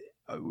bit.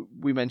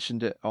 We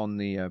mentioned it when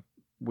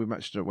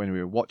we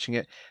were watching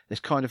it. There's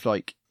kind of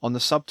on the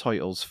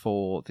subtitles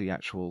for the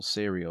actual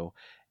serial,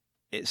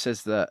 it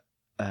says that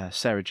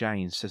Sarah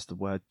Jane says the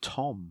word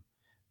Tom,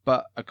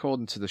 but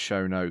according to the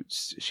show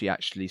notes, she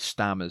actually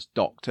stammers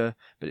Doctor,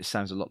 but it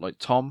sounds a lot like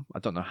Tom. I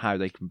don't know how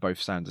they can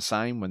both sound the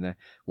same when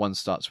one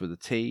starts with a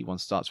T, one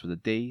starts with a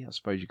D. I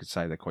suppose you could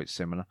say they're quite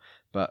similar,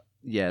 but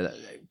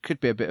it could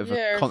be a bit of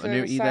a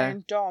continuity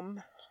there.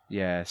 Dom.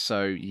 Yeah,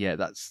 so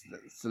that's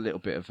a little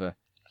bit of a.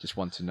 Just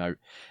want to note.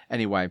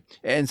 Anyway,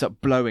 it ends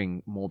up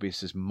blowing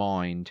Morbius's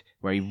mind,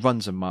 where he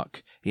runs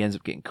amok. He ends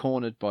up getting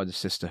cornered by the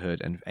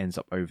Sisterhood and ends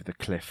up over the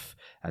cliff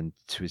and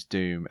to his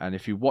doom. And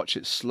if you watch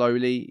it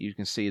slowly, you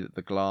can see that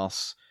the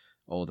glass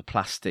or the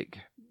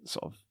plastic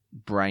sort of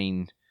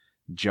brain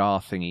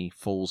jar thingy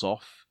falls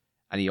off,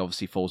 and he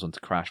obviously falls onto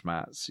crash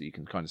mats. So you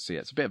can kind of see it.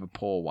 It's a bit of a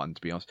poor one, to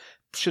be honest.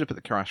 Should have put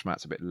the crash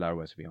mats a bit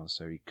lower, to be honest,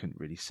 so you couldn't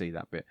really see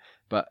that bit.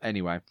 But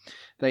anyway,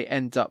 they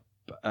end up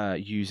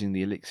using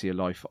the elixir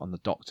life on the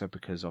Doctor,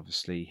 because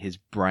obviously his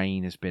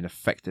brain has been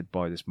affected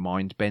by this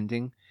mind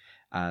bending,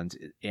 and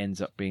it ends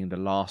up being the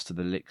last of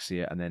the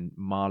elixir, and then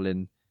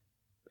Marlin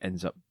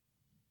ends up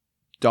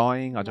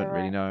dying. I don't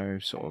really know,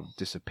 sort of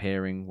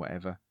disappearing,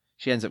 whatever.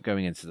 She ends up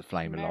going into the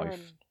flame of life.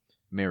 Merrin.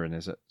 Mirren,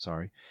 is it?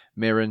 Sorry.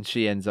 Mirren,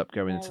 she ends up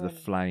going into the Merrin.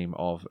 flame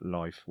of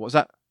life. What's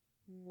that?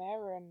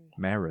 Merrin.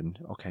 Merrin.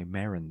 Okay,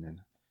 Merrin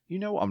then. You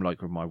know what I'm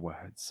like with my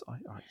words. I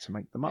like to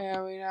make them up.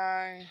 Yeah, we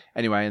know.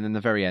 Anyway, and then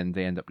the very end,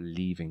 they end up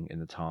leaving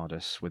in the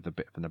TARDIS with a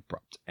bit of an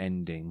abrupt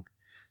ending.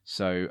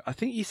 So I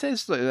think he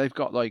says that they've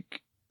got a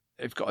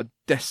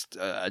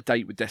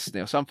date with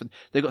Destiny or something.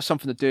 They've got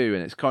something to do,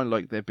 and it's kind of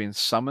like they're being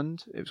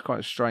summoned. It was quite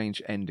a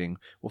strange ending.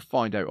 We'll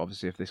find out,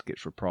 obviously, if this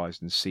gets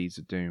reprised in Seeds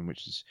of Doom,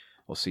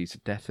 or Seeds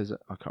of Death, is it?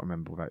 I can't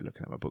remember without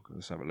looking at my book.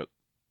 Let's have a look.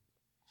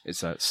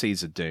 It's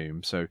Seeds of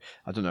Doom, so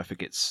I don't know if it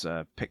gets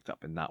picked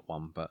up in that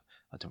one, but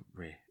I don't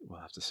really. We'll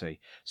have to see.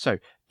 So,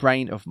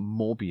 Brain of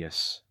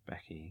Morbius,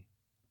 Becky.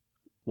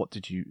 What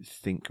did you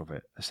think of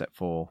it, except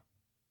for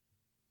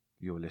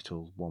your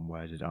little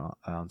one-worded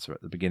answer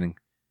at the beginning?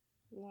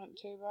 Not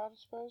too bad, I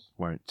suppose.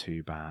 Weren't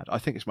too bad. I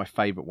think it's my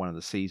favourite one of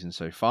the season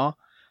so far.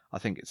 I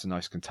think it's a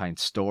nice contained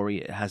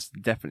story. It has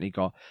definitely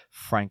got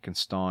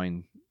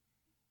Frankenstein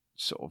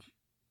sort of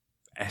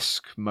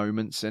esque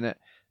moments in it.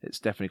 It's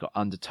definitely got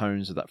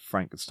undertones of that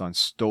Frankenstein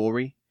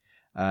story.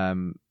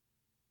 And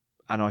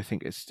I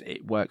think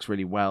it works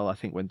really well. I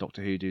think when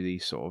Doctor Who do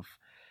these sort of...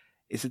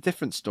 It's a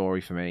different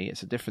story for me.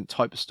 It's a different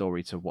type of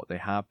story to what they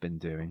have been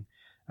doing.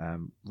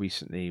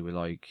 Recently with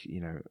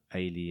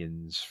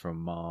aliens from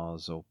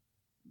Mars, or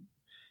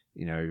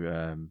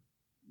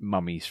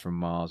mummies from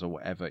Mars, or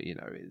whatever.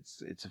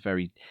 It's a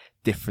very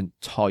different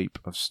type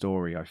of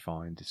story. I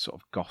find it's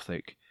sort of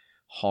gothic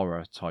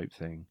horror type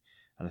thing,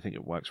 and I think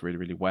it works really,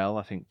 really well.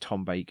 I think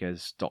Tom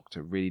Baker's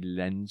Doctor really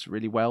lends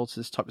really well to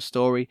this type of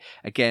story.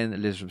 Again,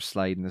 Elizabeth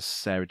Sladen as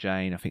Sarah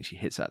Jane, I think she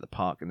hits it at the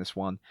park in this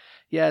one.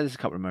 Yeah, there's a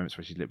couple of moments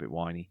where she's a little bit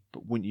whiny,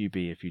 but wouldn't you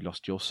be if you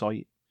lost your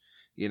sight?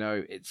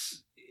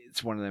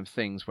 It's one of them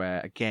things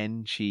where,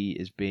 again, she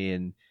is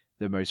being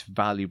the most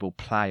valuable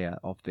player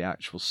of the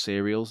actual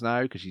serials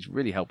now, because she's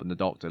really helping the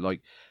Doctor.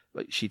 Like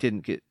she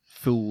didn't get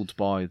fooled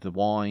by the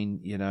wine,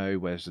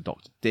 whereas the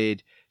Doctor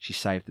did. She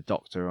saved the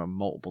Doctor on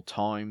multiple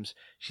times.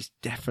 She's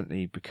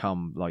definitely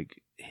become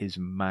like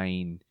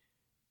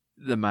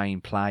the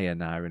main player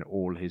now in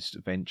all his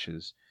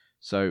adventures.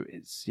 So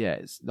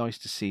it's nice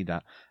to see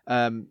that.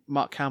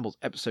 Mark Campbell's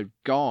episode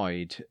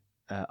guide.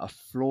 A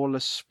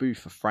flawless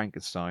spoof of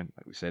Frankenstein,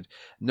 like we said,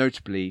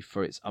 notably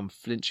for its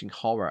unflinching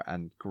horror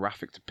and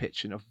graphic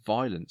depiction of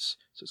violence.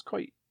 So it's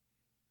quite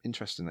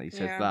interesting that he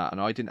says that.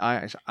 And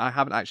I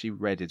haven't actually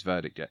read his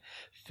verdict yet.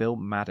 Phil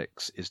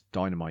Maddox is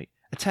dynamite.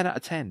 A 10 out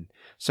of 10.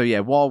 So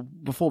yeah,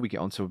 before we get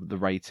on to the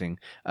rating,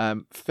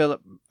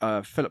 Philip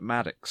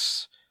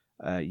Maddox.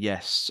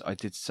 Yes, I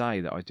did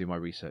say that I'd do my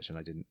research and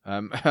I didn't.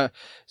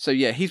 So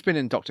yeah, he's been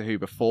in Doctor Who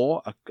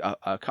before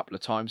a couple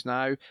of times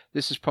now.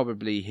 This is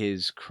probably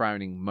his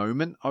crowning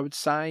moment, I would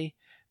say,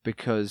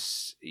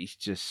 because he's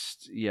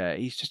just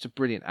a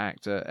brilliant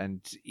actor, and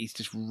he's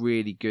just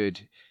really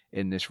good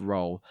in this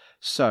role.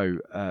 So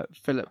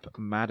Philip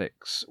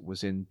Maddox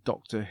was in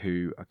Doctor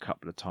Who a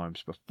couple of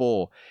times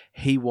before.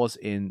 He was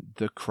in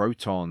The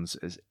Crotons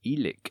as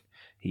Elik.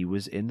 He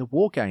was in the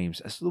War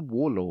Games as the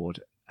Warlord.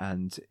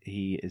 And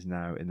he is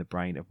now in the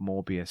Brain of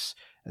Morbius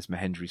as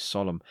Mahendri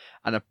Solom.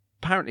 And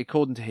apparently,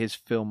 according to his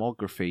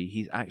filmography,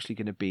 he's actually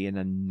going to be in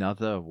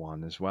another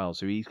one as well.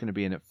 So he's going to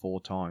be in it 4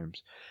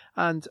 times.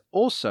 And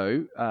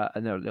also,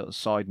 another little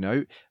side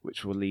note,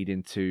 which will lead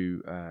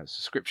into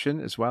subscription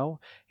as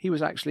well. He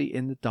was actually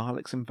in the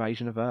Daleks'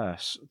 Invasion of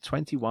Earth,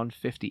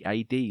 2150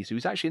 AD. So he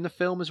was actually in the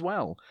film as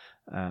well.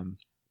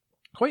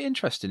 Quite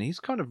interesting. He's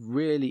kind of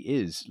really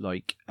is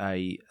like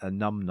a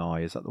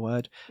alumni, is that the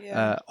word?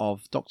 Yeah.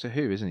 Of Doctor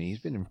Who, isn't he? He's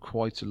been in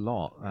quite a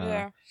lot.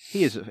 Yeah.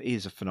 He is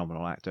a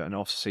phenomenal actor, and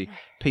obviously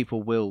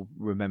people will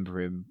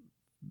remember him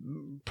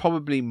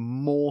probably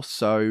more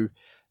so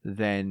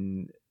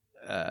than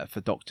for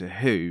Doctor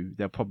Who.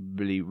 They'll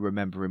probably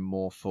remember him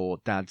more for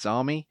Dad's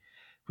Army,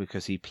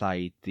 because he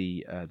played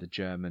the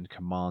German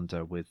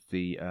commander with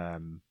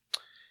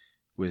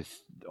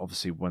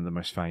obviously one of the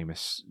most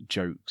famous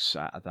jokes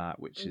out of that,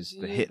 which is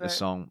the Hitler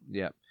song,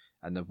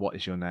 and the "What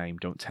is your name?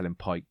 Don't tell him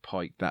Pike."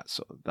 That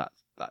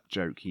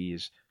joke. He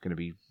is going to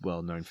be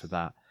well known for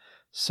that.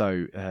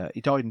 So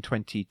he died in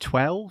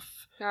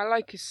 2012. I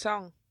like his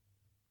song.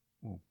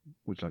 Well,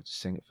 would you like to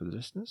sing it for the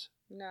listeners?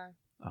 No.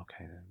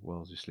 Okay, then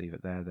we'll just leave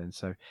it there then.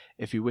 So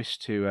if you wish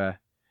to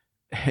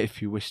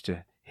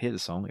hear the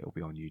song, it will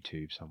be on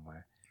YouTube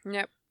somewhere.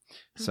 Yep.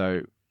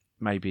 So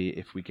maybe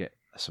if we get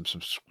some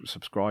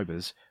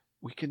subscribers,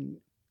 we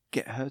can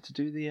get her to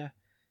do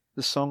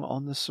the song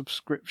on the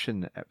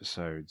subscription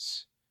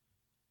episodes.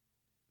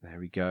 There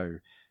we go.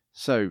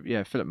 So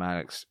yeah, Philip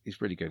Maddox,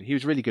 he's really good. He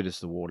was really good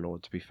as the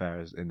Warlord, to be fair,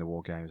 as in the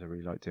War Games. I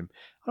really liked him.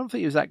 I don't think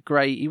he was that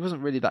great. He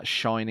wasn't really that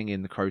shining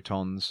in the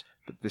Crotons,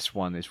 but this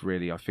one is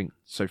really, I think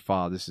so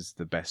far, this is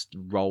the best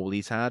role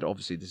he's had.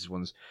 Obviously, this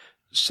one's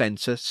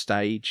centre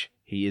stage.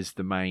 He is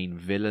the main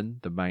villain,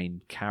 the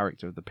main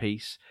character of the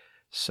piece.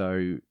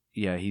 So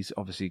yeah, he's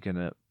obviously going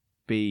to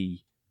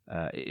be,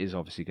 it is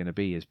obviously going to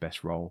be his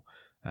best role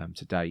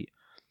to date.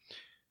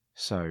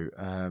 So,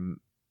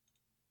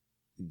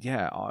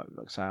 yeah,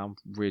 like I say, I'm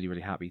really,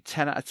 really happy.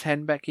 10 out of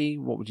 10, Becky.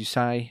 What would you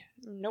say?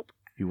 Nope.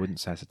 You wouldn't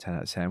say it's a 10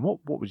 out of 10.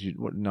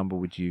 What number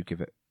would you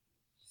give it?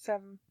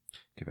 7.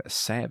 Give it a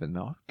 7.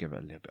 No, I'd give it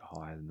a little bit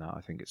higher than that.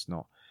 I think it's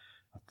not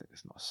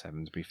a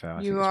 7, to be fair. I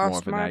think You it's more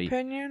asked of an my 8.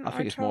 opinion. I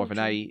think it's more of an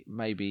told you. 8,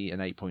 maybe an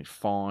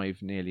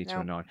 8.5, nearly to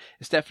a Nope. 9.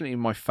 It's definitely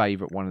my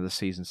favourite one of the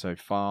season so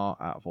far,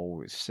 out of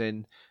all it's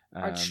sin.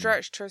 I'd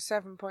stretch to a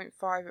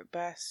 7.5 at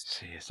best.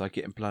 See, it's like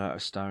getting blood out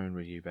of stone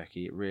with you,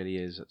 Becky. It really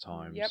is at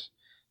times. Yep.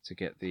 To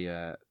get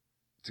the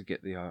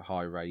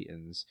high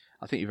ratings.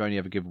 I think you've only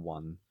ever given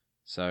one.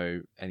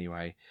 So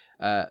anyway,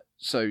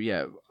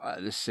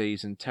 this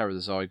season, Terror of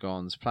the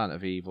Zygons, Planet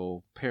of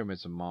Evil,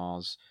 Pyramids of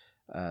Mars,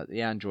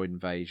 the Android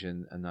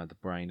Invasion, and The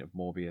Brain of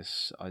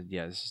Morbius.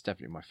 This is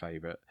definitely my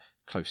favourite.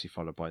 Closely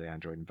followed by the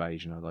Android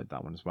Invasion. I like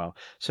that one as well.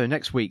 So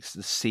next week's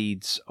The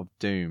Seeds of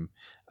Doom.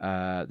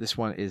 This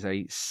one is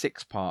a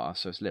 6-parter,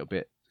 so it's a little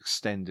bit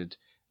extended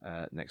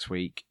next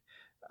week.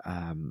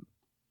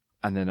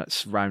 And then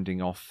it's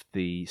rounding off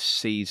the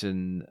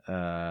season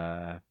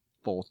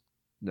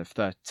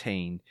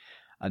 13,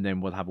 and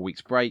then we'll have a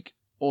week's break.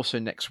 Also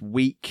next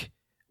week,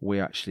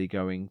 we're actually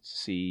going to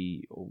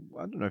see,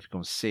 I don't know if you're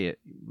going to see it,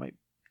 you might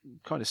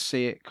kind of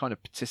see it, kind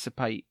of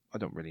participate. I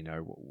don't really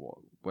know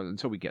well,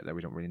 until we get there,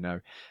 we don't really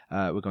know.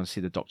 We're going to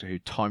see the Doctor Who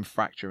Time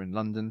Fracture in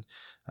London.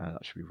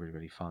 That should be really,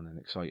 really fun and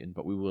exciting,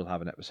 but we will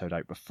have an episode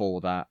out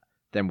before that.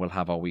 Then we'll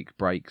have our week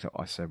break that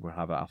I said we'll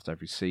have it after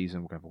every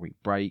season. We'll have a week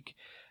break,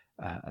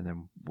 and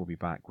then we'll be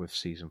back with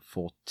season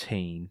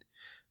 14.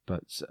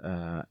 But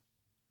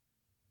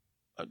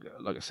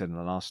like I said in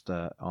the last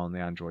on the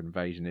Android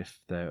Invasion,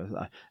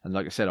 and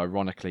like I said,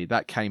 ironically,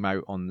 that came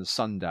out on the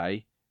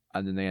Sunday,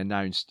 and then they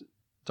announced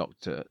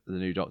the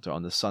new Doctor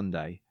on the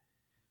Sunday.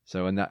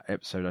 So in that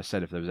episode, I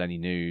said if there was any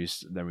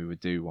news, then we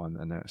would do one,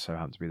 and it so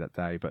happened to be that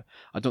day. But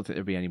I don't think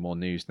there'll be any more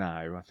news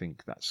now. I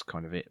think that's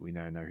kind of it. We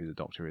now know who the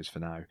Doctor is for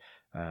now.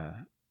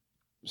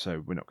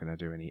 So we're not going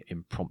to do any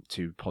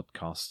impromptu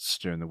podcasts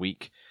during the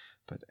week.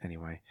 But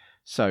anyway,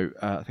 so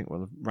I think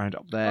we'll round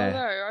up there.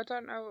 Although, I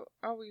don't know,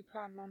 are we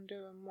planning on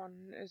doing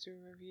one as a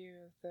review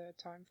of the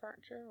Time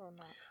Fracture or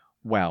not?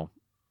 Well,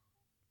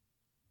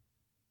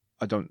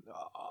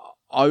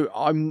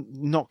 I'm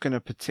not going to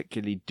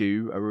particularly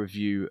do a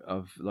review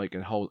of like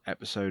a whole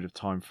episode of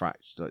Time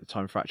Fracture.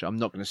 I'm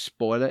not going to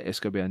spoil it. It's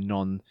going to be a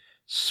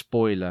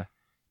non-spoiler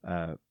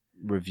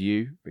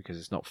review because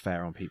it's not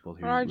fair on people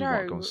who want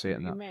to go and see it.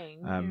 And that.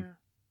 Yeah.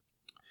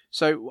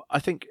 So I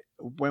think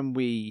when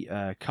we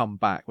come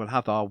back, we'll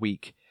have the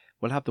week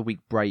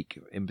break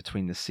in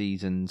between the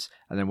seasons,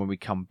 and then when we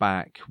come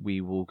back, we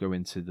will go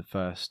into the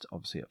first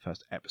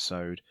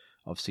episode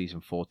of season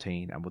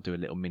 14, and we'll do a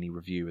little mini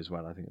review as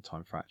well. I think of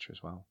Time Fracture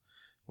as well,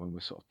 when we're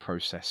sort of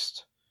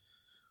processed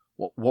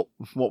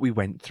what we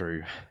went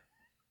through,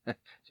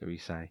 shall we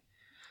say?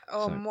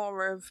 Or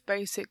more of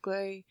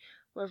basically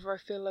whether I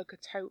feel like a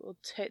total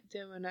tit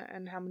doing it,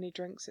 and how many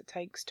drinks it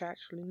takes to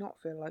actually not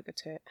feel like a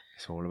tit.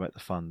 It's all about the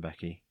fun,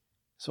 Becky.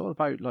 It's all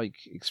about like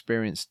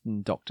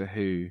experiencing Doctor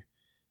Who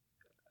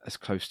as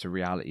close to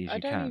reality as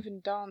you can. I don't even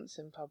dance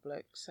in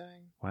public, so...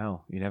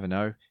 Well, you never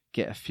know.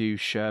 Get a few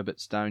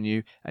sherbets down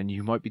you, and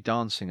you might be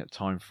dancing at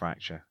Time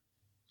Fracture.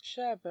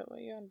 Sherbet? What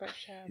are you on about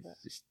sherbet?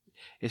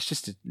 It's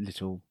just a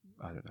little...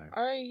 I don't know.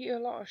 I eat a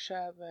lot of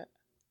sherbet.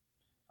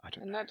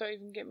 And that don't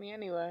even get me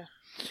anywhere.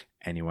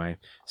 Anyway,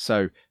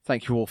 so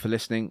thank you all for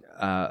listening.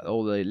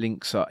 All the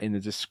links are in the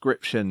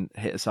description.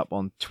 Hit us up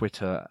on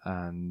Twitter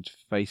and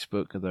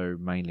Facebook, although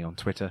mainly on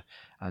Twitter,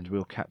 and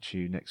we'll catch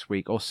you next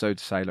week. Also,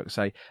 to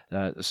say,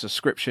 the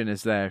subscription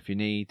is there if you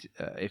need.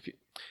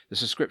 The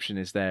subscription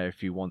is there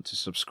if you want to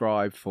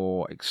subscribe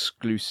for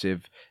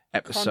exclusive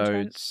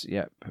episodes.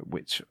 Yep,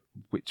 which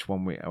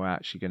one we are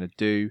actually going to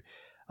do.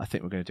 I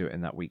think we're going to do it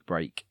in that week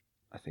break.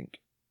 I think,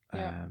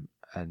 yeah.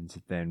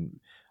 And then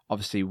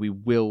obviously we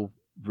will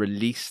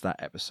release that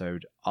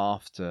episode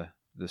after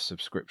the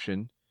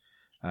subscription,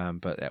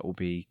 but that will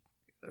be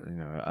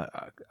a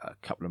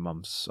couple of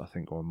months, I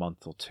think, or a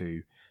month or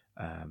two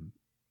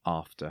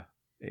after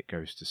it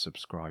goes to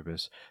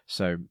subscribers.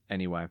 So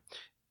anyway,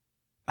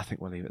 I think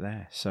we'll leave it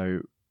there.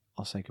 So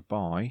I'll say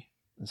goodbye,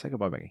 and say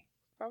goodbye, Becky.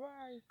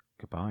 Bye-bye.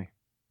 Goodbye.